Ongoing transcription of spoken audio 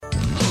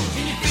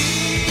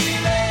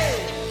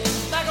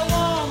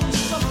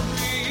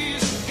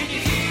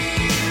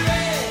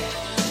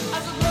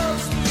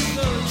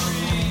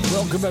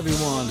Welcome,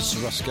 everyone. This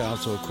is Russ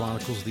Scalzo,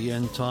 Chronicles of the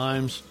End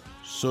Times.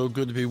 So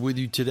good to be with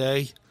you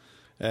today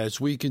as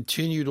we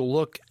continue to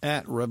look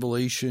at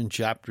Revelation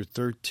chapter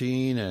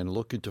 13 and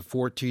look into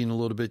 14 a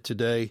little bit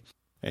today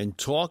and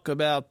talk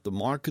about the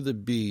mark of the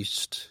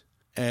beast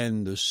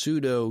and the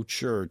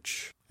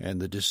pseudo-church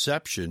and the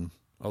deception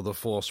of the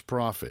false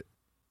prophet.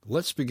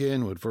 Let's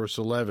begin with verse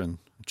 11,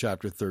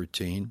 chapter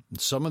 13. And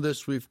some of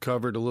this we've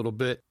covered a little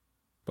bit,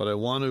 but I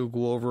want to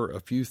go over a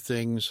few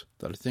things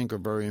that I think are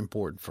very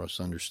important for us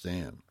to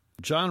understand.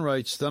 John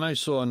writes, "Then I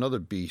saw another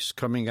beast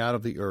coming out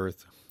of the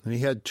earth, and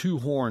he had 2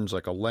 horns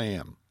like a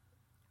lamb,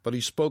 but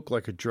he spoke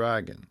like a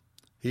dragon.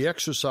 He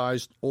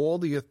exercised all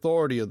the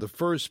authority of the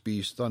first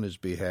beast on his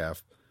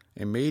behalf,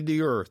 and made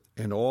the earth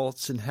and all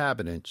its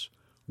inhabitants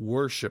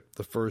worship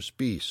the first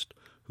beast,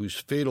 whose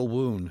fatal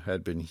wound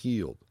had been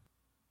healed.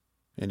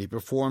 And he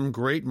performed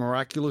great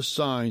miraculous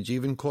signs,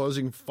 even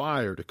causing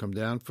fire to come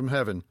down from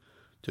heaven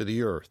to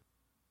the earth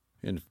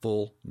in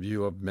full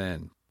view of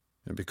men.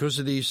 And because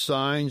of these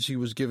signs he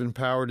was given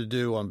power to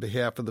do on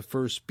behalf of the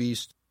first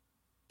beast,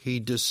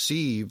 he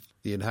deceived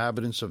the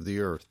inhabitants of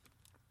the earth.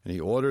 And he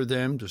ordered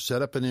them to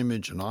set up an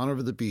image in honor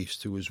of the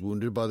beast who was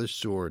wounded by the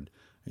sword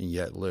and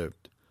yet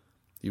lived.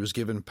 He was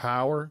given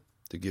power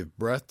to give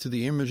breath to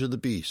the image of the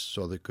beast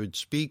so that it could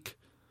speak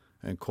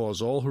and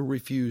cause all who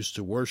refused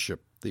to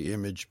worship the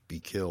image be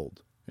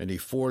killed. And he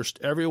forced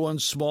everyone,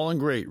 small and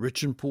great,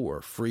 rich and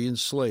poor, free and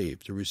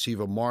slave, to receive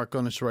a mark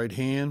on his right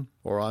hand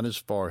or on his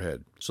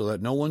forehead, so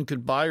that no one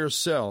could buy or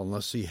sell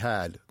unless he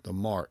had the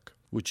mark,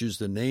 which is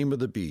the name of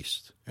the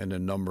beast and the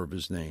number of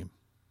his name."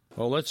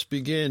 Well, let's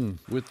begin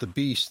with the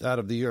beast out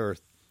of the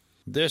earth.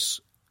 This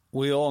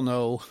we all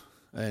know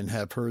and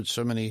have heard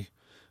so many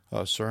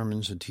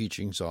sermons and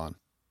teachings on,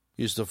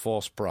 is the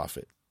false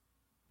prophet.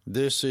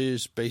 This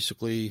is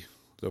basically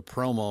the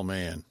promo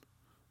man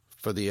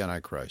for the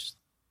Antichrist.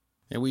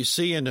 And we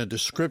see in the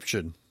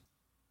description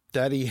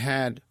that he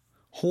had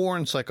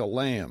horns like a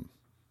lamb,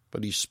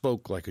 but he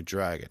spoke like a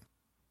dragon.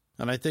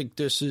 And I think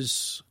this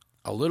is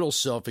a little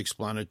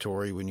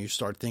self-explanatory when you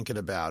start thinking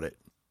about it.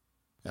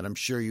 And I'm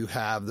sure you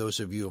have,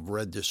 those of you who have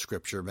read this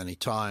scripture many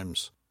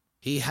times.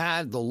 He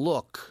had the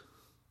look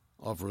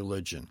of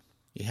religion.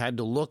 He had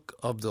the look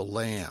of the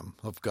Lamb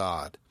of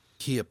God.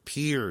 He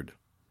appeared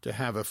to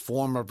have a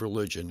form of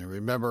religion. And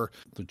remember,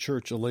 the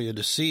church of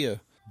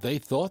Laodicea, they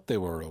thought they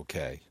were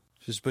okay.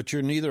 He says, "But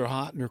you're neither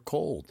hot nor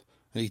cold."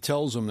 And he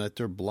tells them that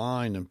they're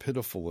blind and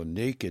pitiful and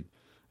naked.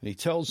 And he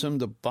tells them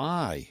to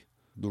buy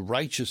the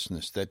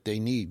righteousness that they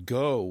need.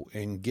 Go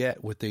and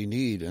get what they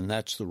need, and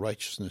that's the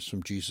righteousness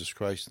from Jesus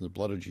Christ and the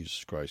blood of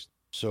Jesus Christ.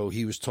 So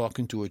he was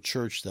talking to a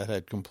church that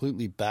had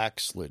completely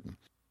backslidden.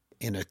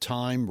 In a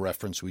time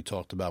reference we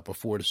talked about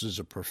before, this is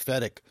a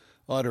prophetic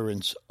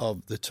utterance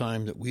of the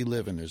time that we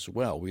live in as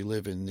well. We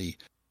live in the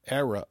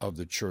era of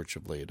the church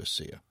of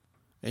Laodicea.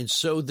 And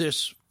so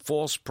this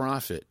false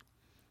prophet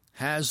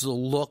has the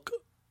look,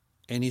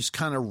 and he's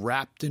kind of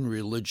wrapped in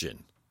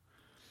religion.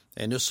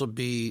 And this will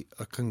be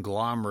a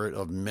conglomerate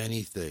of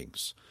many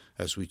things,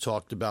 as we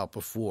talked about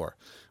before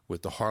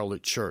with the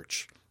harlot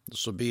church.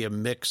 This will be a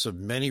mix of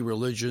many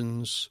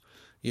religions.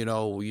 You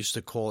know, we used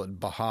to call it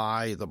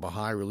Baha'i, the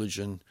Baha'i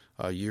religion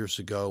years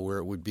ago, where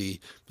it would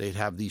be, they'd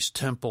have these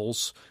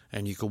temples,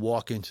 and you could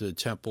walk into the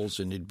temples,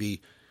 and it'd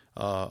be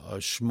a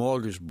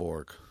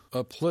smorgasbord,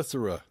 a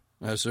plethora,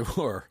 as it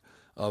were,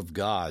 of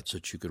gods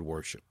that you could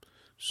worship.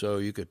 So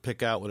you could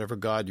pick out whatever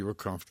god you were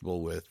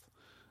comfortable with,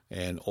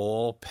 and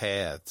all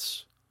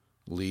paths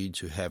lead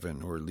to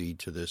heaven or lead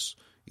to this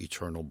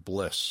eternal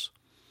bliss,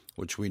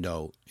 which we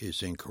know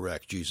is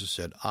incorrect. Jesus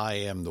said, "I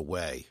am the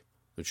way,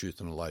 the truth,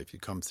 and the life. You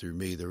come through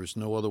me. There is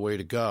no other way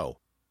to go."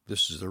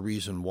 This is the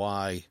reason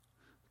why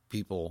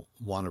people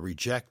want to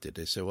reject it.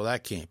 They say, well,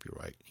 that can't be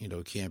right. You know,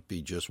 it can't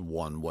be just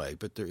one way.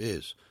 But there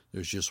is.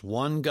 There's just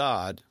one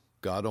God,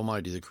 God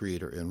Almighty, the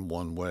Creator, in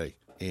one way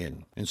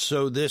in. And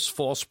so this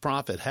false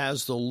prophet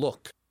has the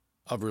look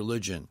of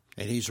religion,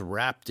 and he's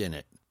wrapped in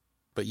it.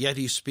 But yet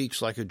he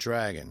speaks like a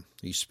dragon.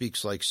 He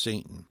speaks like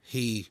Satan.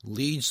 He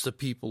leads the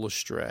people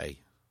astray.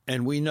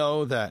 And we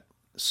know that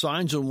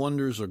signs and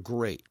wonders are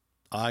great.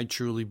 I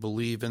truly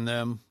believe in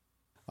them.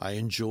 I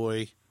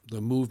enjoy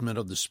the movement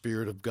of the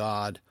Spirit of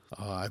God.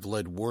 I've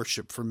led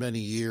worship for many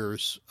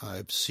years.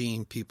 I've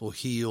seen people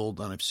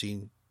healed, and I've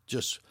seen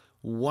just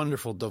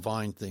wonderful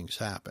divine things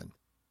happen.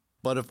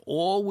 But if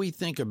all we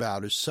think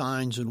about is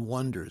signs and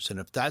wonders, and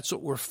if that's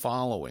what we're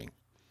following,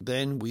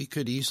 then we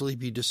could easily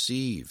be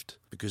deceived,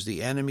 because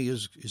the enemy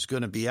is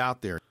going to be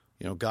out there.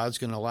 You know, God's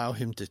going to allow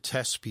him to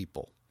test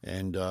people.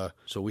 And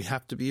so we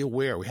have to be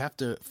aware. We have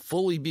to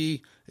fully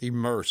be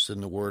immersed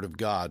in the Word of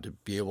God to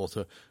be able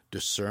to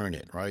discern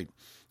it, right?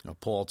 You know,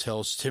 Paul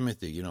tells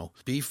Timothy, you know,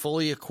 be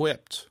fully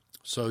equipped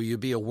so you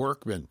be a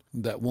workman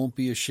that won't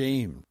be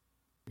ashamed.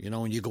 You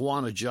know, when you go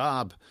on a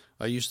job,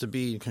 I used to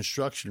be in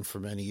construction for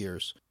many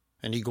years,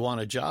 and you go on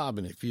a job,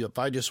 and if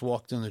I just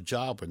walked in the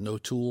job with no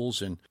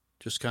tools and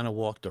just kind of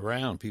walked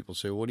around, people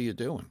say, what are you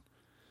doing?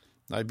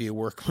 I'd be a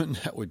workman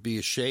that would be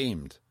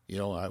ashamed. You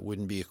know, I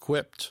wouldn't be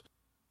equipped.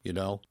 You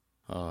know,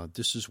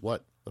 this is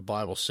what the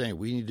Bible's saying.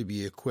 We need to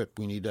be equipped.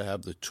 We need to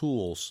have the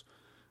tools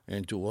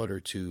in order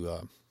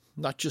to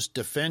not just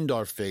defend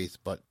our faith,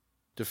 but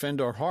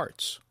defend our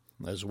hearts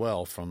as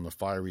well from the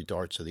fiery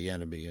darts of the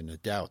enemy and the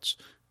doubts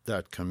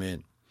that come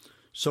in.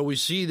 So we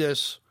see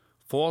this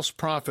false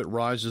prophet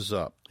rises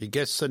up. He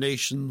gets the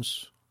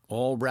nations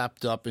all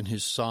wrapped up in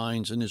his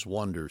signs and his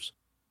wonders.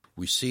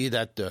 We see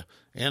that the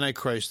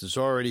Antichrist has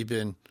already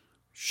been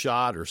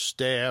shot or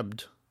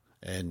stabbed,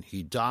 and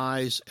he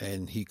dies,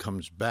 and he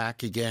comes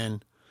back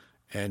again,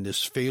 and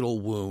this fatal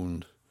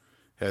wound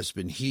has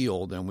been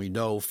healed. And we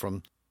know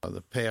from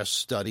the past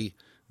study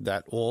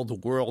that all the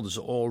world is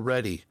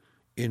already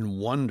in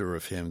wonder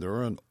of him.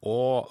 They're in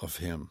awe of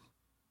him.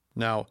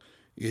 Now,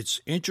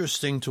 it's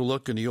interesting to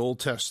look in the Old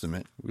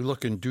Testament. We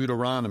look in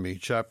Deuteronomy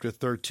chapter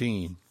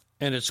 13,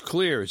 and it's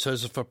clear. It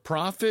says, if a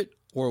prophet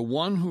or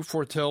one who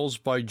foretells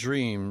by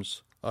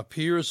dreams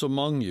appears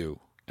among you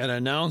and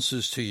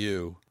announces to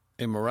you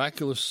a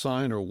miraculous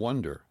sign or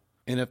wonder,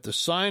 and if the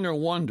sign or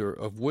wonder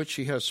of which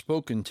he has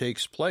spoken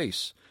takes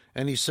place,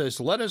 and he says,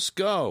 let us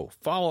go,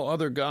 follow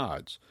other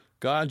gods,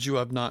 gods you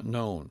have not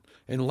known,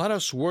 and let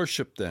us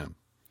worship them,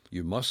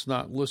 you must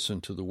not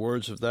listen to the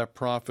words of that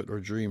prophet or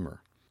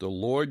dreamer. The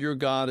Lord your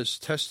God is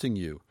testing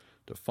you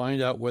to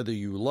find out whether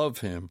you love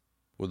him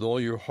with all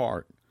your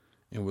heart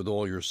and with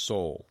all your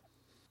soul.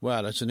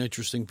 Wow, that's an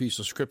interesting piece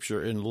of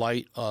scripture in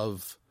light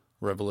of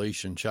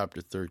Revelation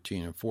chapter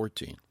 13 and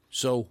 14.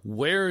 So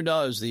where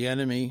does the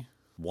enemy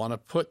want to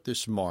put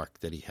this mark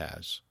that he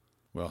has?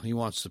 Well, he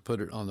wants to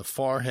put it on the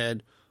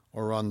forehead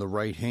or on the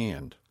right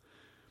hand.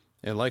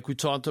 And like we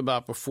talked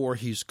about before,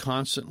 he's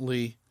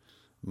constantly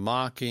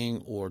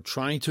mocking or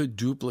trying to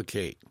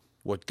duplicate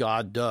what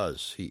God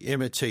does. He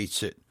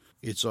imitates it.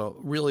 It's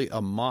really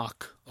a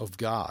mock of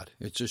God.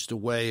 It's just a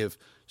way of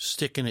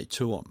sticking it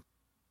to him,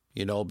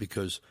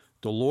 because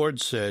the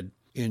Lord said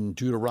in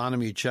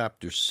Deuteronomy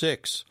chapter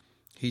 6,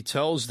 he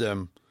tells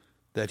them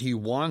that he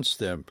wants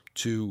them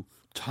to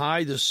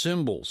tie the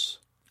symbols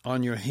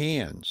on your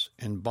hands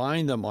and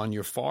bind them on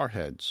your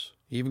foreheads.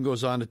 He even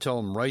goes on to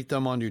tell them, write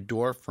them on your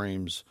door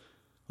frames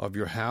of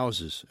your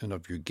houses and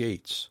of your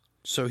gates.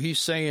 So he's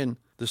saying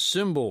the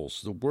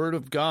symbols, the word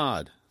of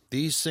God,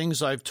 these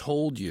things I've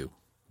told you,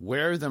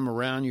 wear them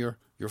around your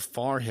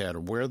forehead,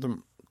 or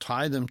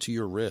tie them to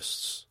your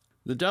wrists.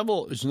 The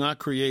devil is not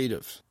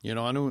creative. I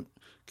don't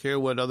care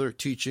what other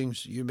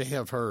teachings you may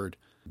have heard.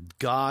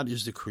 God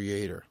is the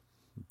creator.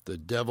 The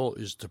devil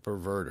is the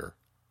perverter.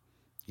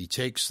 He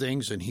takes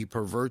things and he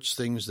perverts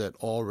things that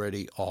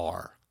already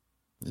are.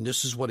 And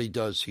this is what he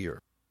does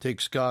here.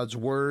 Takes God's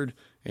word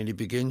and he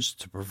begins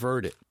to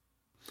pervert it.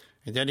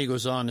 And then he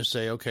goes on to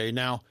say, okay,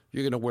 now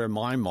you're going to wear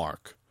my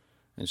mark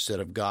instead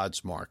of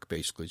God's mark,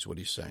 basically is what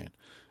he's saying.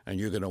 And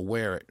you're going to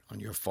wear it on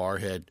your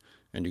forehead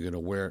and you're going to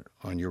wear it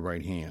on your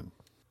right hand.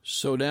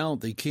 So now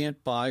they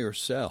can't buy or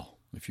sell.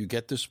 If you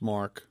get this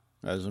mark,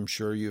 as I'm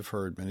sure you've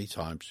heard many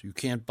times, you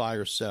can't buy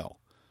or sell.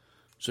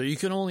 So you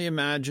can only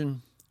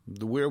imagine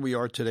where we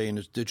are today in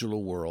this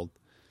digital world,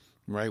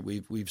 right?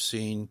 We've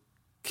seen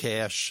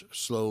cash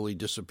slowly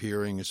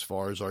disappearing as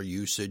far as our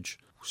usage.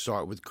 We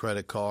start with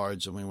credit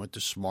cards, and we went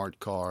to smart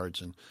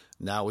cards, and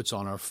now it's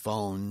on our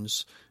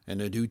phones. And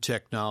the new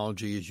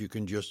technology is you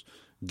can just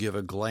give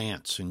a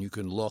glance, and you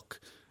can look,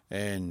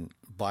 and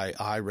by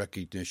eye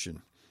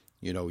recognition,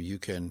 you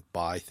can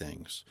buy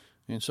things.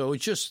 And so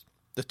it's just,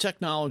 the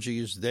technology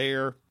is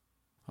there.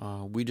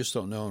 We just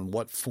don't know in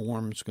what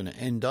form it's going to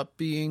end up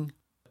being.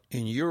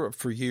 In Europe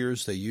for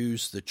years, they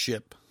used the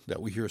chip that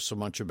we hear so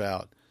much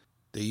about.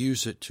 They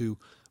use it to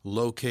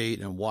locate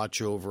and watch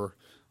over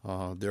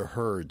their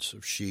herds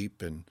of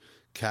sheep and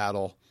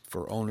cattle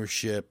for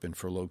ownership and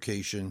for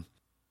location.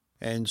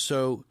 And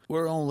so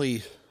we're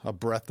only a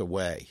breath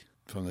away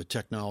from the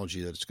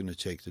technology that it's going to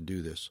take to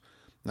do this.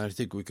 And I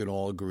think we can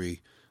all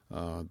agree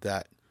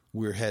that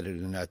we're headed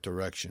in that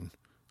direction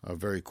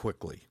very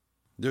quickly.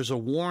 There's a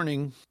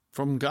warning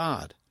from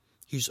God.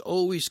 He's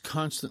always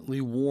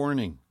constantly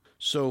warning.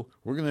 So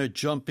we're going to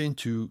jump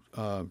into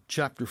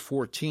chapter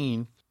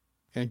 14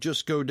 and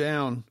just go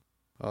down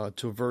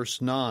to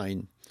verse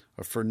 9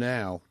 for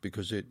now,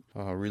 because it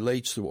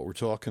relates to what we're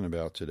talking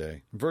about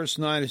today. Verse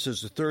 9, it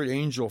says, the third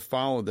angel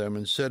followed them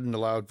and said in a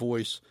loud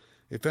voice,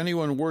 if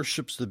anyone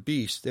worships the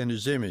beast and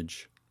his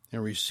image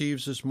and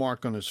receives his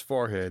mark on his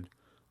forehead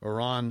or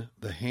on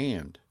the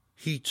hand,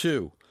 he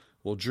too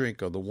will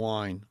drink of the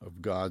wine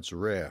of God's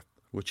wrath,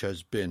 which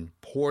has been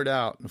poured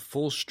out in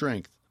full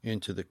strength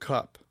into the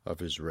cup of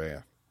his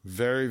wrath.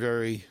 Very,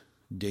 very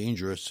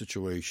dangerous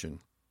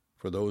situation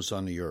for those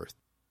on the earth.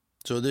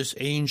 So this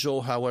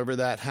angel, however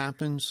that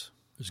happens,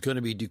 is going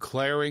to be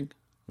declaring.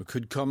 It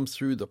could come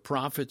through the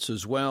prophets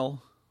as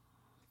well,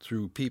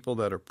 through people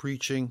that are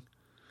preaching.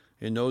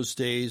 In those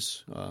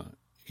days,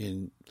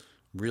 in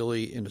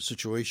a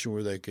situation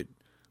where they could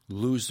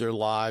lose their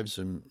lives,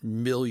 and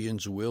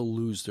millions will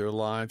lose their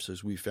lives,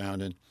 as we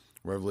found in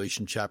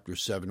Revelation chapter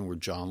 7, where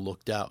John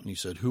looked out and he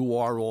said, who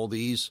are all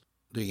these?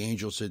 The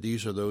angel said,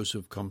 these are those who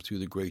have come through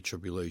the great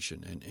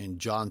tribulation. And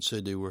John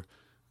said they were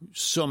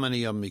So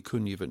many of them,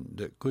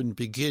 they couldn't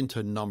begin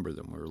to number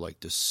them. We were like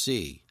the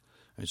sea.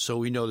 And so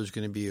we know there's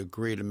going to be a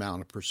great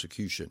amount of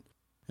persecution,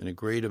 and a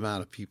great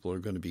amount of people are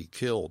going to be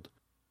killed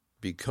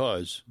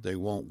because they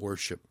won't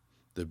worship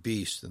the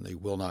beast and they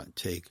will not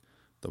take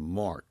the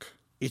mark.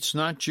 It's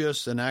not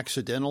just an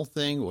accidental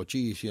thing. Well,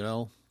 geez,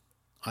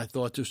 I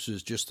thought this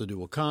was just a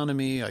new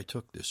economy. I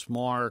took this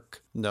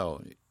mark.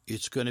 No,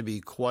 it's going to be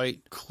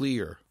quite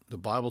clear. The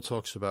Bible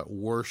talks about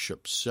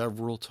worship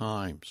several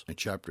times in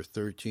chapter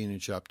 13 and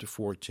chapter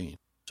 14.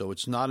 So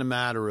it's not a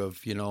matter of,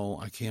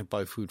 I can't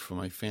buy food for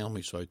my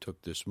family, so I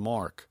took this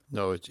mark.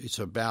 No, it's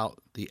about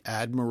the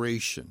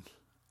admiration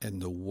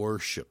and the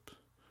worship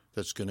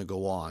that's going to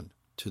go on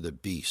to the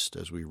beast,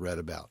 as we read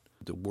about.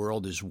 The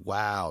world is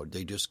wowed.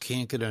 They just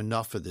can't get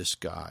enough of this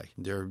guy.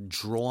 They're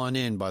drawn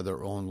in by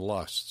their own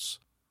lusts.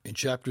 In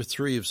chapter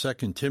 3 of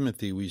 2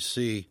 Timothy, we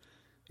see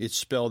it's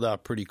spelled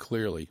out pretty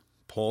clearly.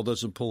 Paul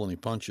doesn't pull any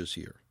punches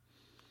here.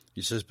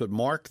 He says, but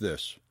mark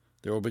this,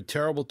 there will be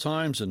terrible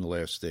times in the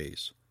last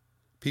days.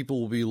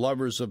 People will be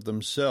lovers of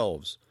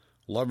themselves,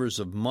 lovers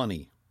of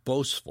money,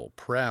 boastful,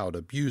 proud,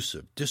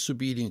 abusive,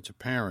 disobedient to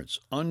parents,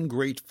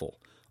 ungrateful,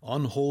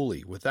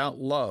 unholy, without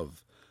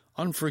love,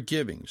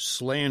 unforgiving,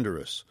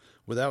 slanderous,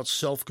 without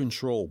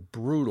self-control,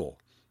 brutal,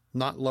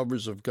 not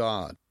lovers of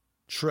God,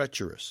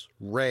 treacherous,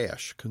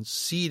 rash,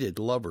 conceited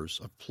lovers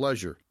of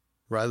pleasure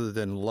rather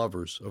than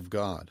lovers of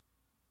God,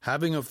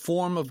 having a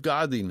form of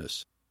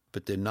godliness,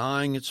 but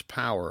denying its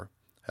power,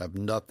 have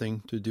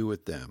nothing to do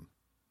with them.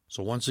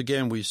 So once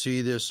again, we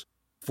see this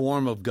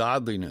form of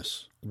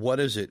godliness. What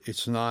is it?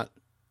 It's not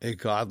a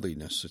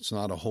godliness. It's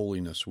not a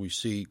holiness. We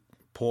see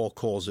Paul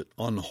calls it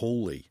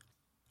unholy,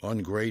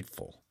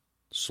 ungrateful,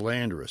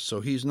 slanderous. So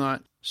he's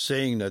not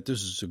saying that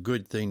this is a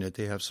good thing, that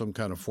they have some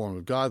kind of form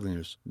of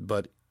godliness,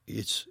 but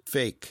it's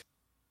fake.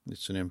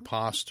 It's an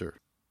imposter.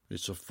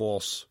 It's a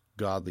false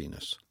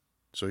godliness.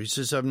 So he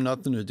says, have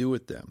nothing to do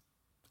with them.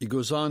 He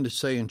goes on to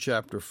say in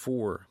chapter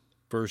 4,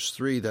 verse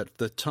 3, that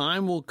the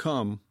time will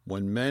come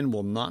when men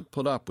will not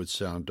put up with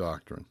sound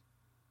doctrine.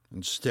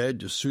 Instead,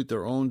 to suit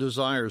their own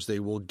desires, they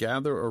will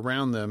gather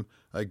around them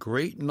a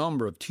great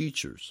number of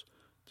teachers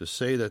to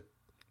say that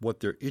what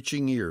their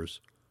itching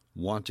ears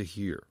want to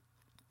hear.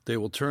 They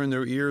will turn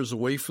their ears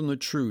away from the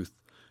truth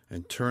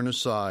and turn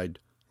aside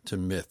to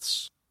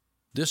myths.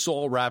 This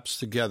all wraps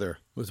together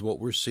with what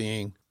we're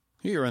seeing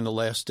here in the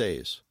last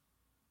days.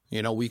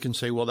 We can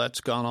say, well,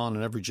 that's gone on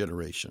in every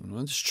generation.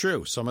 Well, it's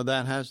true. Some of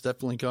that has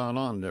definitely gone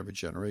on in every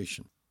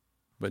generation.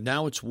 But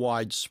now it's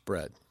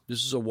widespread.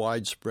 This is a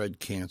widespread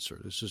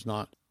cancer. This is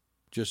not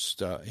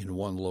just in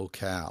one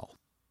locale.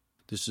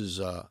 This is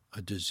a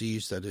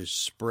disease that is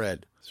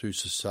spread through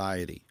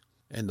society.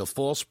 And the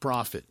false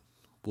prophet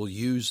will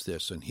use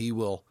this, and he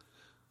will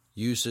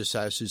use this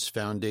as his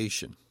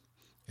foundation.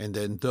 And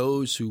then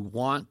those who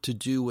want to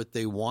do what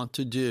they want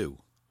to do,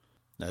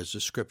 as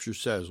the scripture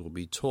says, will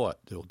be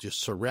taught. They'll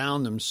just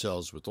surround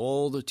themselves with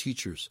all the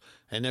teachers.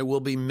 And there will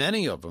be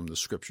many of them, the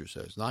scripture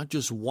says, not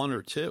just one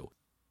or two.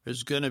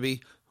 There's going to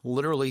be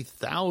literally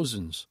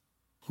thousands.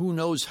 Who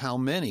knows how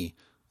many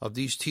of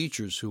these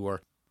teachers who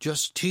are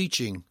just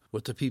teaching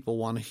what the people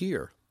want to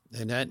hear.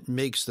 And that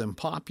makes them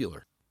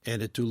popular.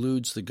 And it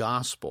dilutes the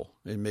gospel.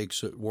 It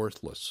makes it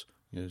worthless.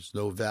 There's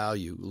no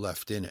value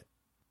left in it.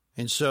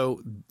 And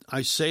so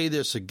I say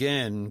this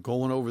again,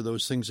 going over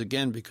those things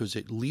again, because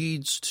it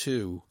leads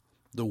to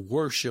the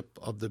worship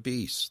of the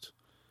beast.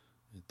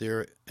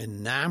 They're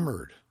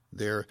enamored.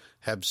 They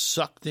have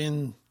sucked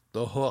in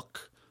the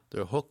hook.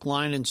 They're hook,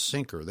 line, and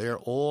sinker. They're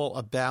all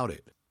about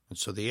it. And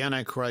so the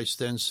Antichrist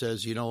then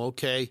says,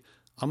 okay,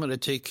 I'm going to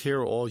take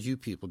care of all you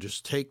people.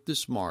 Just take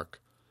this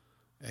mark,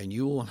 and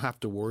you won't have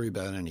to worry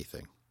about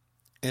anything.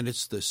 And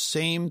it's the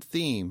same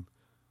theme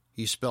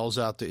he spells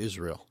out to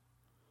Israel.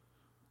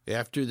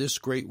 After this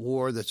great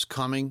war that's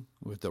coming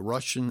with the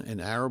Russian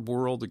and Arab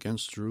world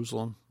against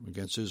Jerusalem,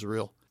 against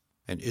Israel,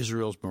 and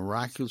Israel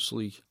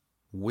miraculously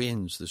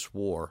wins this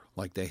war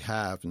like they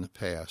have in the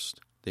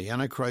past, the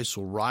Antichrist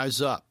will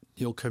rise up.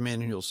 He'll come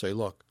in and he'll say,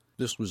 look,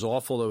 this was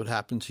awful that would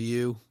happen to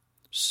you.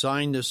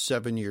 Sign this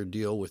 7-year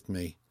deal with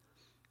me.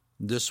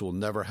 This will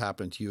never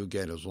happen to you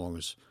again as long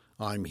as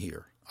I'm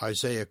here.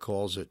 Isaiah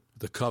calls it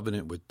the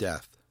covenant with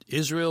death.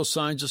 Israel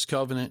signs this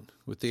covenant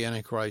with the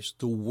Antichrist.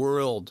 The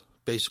world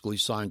basically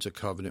signs a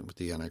covenant with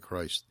the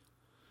Antichrist.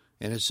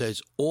 And it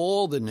says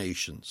all the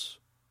nations,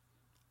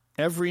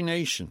 every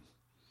nation,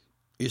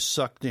 is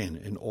sucked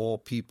in all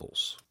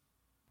peoples.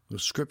 The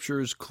scripture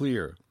is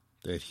clear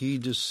that he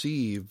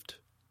deceived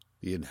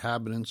the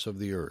inhabitants of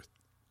the earth.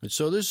 And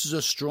so this is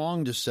a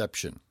strong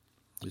deception.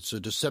 It's a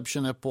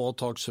deception that Paul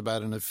talks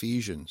about in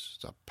Ephesians.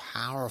 It's a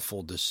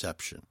powerful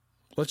deception.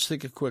 Let's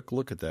take a quick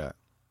look at that.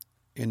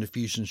 In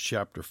Ephesians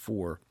chapter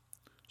 4,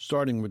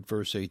 starting with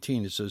verse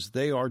 18, it says,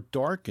 they are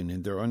darkened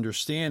in their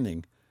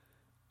understanding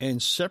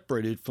and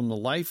separated from the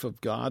life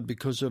of God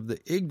because of the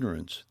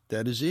ignorance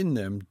that is in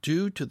them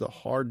due to the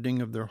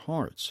hardening of their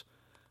hearts.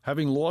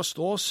 Having lost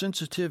all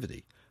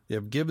sensitivity, they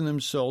have given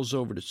themselves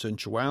over to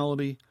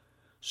sensuality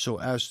so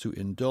as to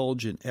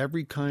indulge in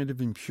every kind of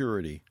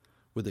impurity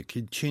with a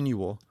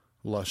continual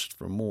lust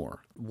for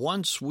more.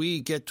 Once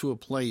we get to a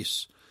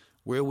place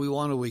where we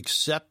want to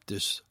accept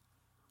this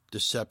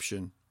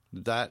deception,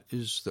 that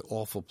is the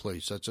awful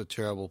place. That's a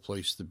terrible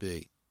place to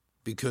be,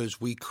 because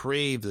we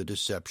crave the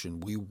deception.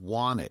 We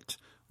want it.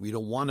 We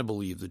don't want to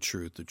believe the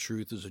truth. The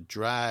truth is a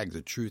drag.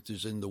 The truth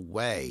is in the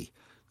way.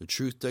 The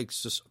truth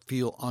makes us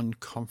feel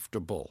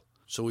uncomfortable.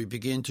 So we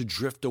begin to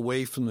drift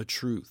away from the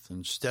truth.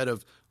 Instead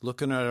of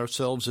looking at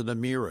ourselves in the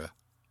mirror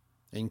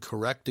and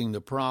correcting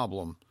the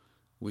problem,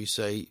 we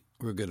say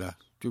we're going to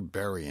do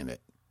burying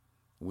it.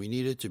 We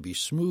need it to be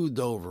smoothed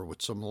over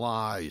with some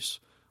lies,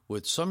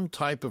 with some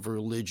type of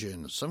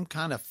religion, some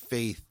kind of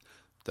faith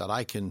that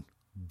I can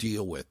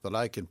deal with, that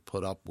I can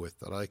put up with,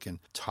 that I can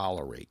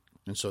tolerate.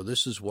 And so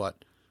this is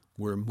what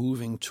we're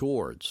moving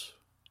towards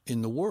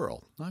in the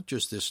world. Not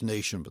just this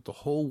nation, but the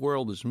whole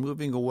world is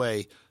moving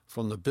away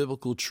from the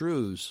biblical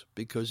truths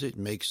because it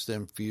makes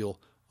them feel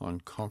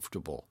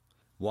uncomfortable.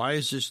 Why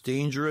is this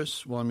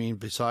dangerous? Well,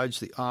 besides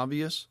the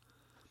obvious,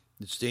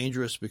 it's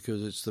dangerous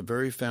because it's the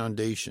very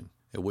foundation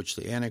at which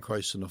the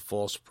Antichrist and the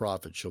false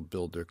prophet shall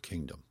build their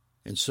kingdom.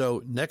 And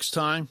so next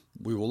time,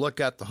 we will look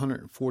at the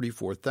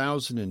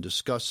 144,000 and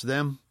discuss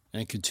them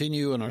and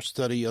continue in our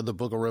study of the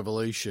book of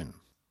Revelation.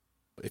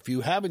 If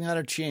you haven't had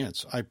a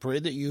chance, I pray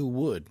that you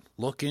would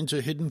look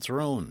into Hidden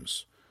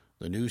Thrones,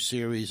 the new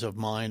series of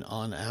mine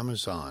on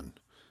Amazon.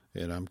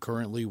 And I'm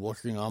currently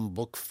working on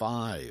book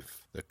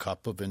 5, The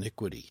Cup of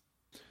Iniquity.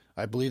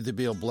 I believe to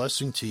be a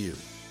blessing to you.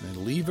 And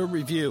leave a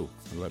review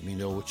and let me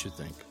know what you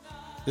think.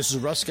 This is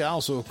Russ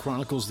Scalzo of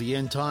Chronicles the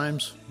End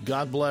Times.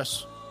 God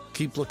bless.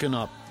 Keep looking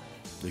up.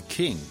 The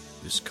King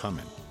is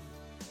coming.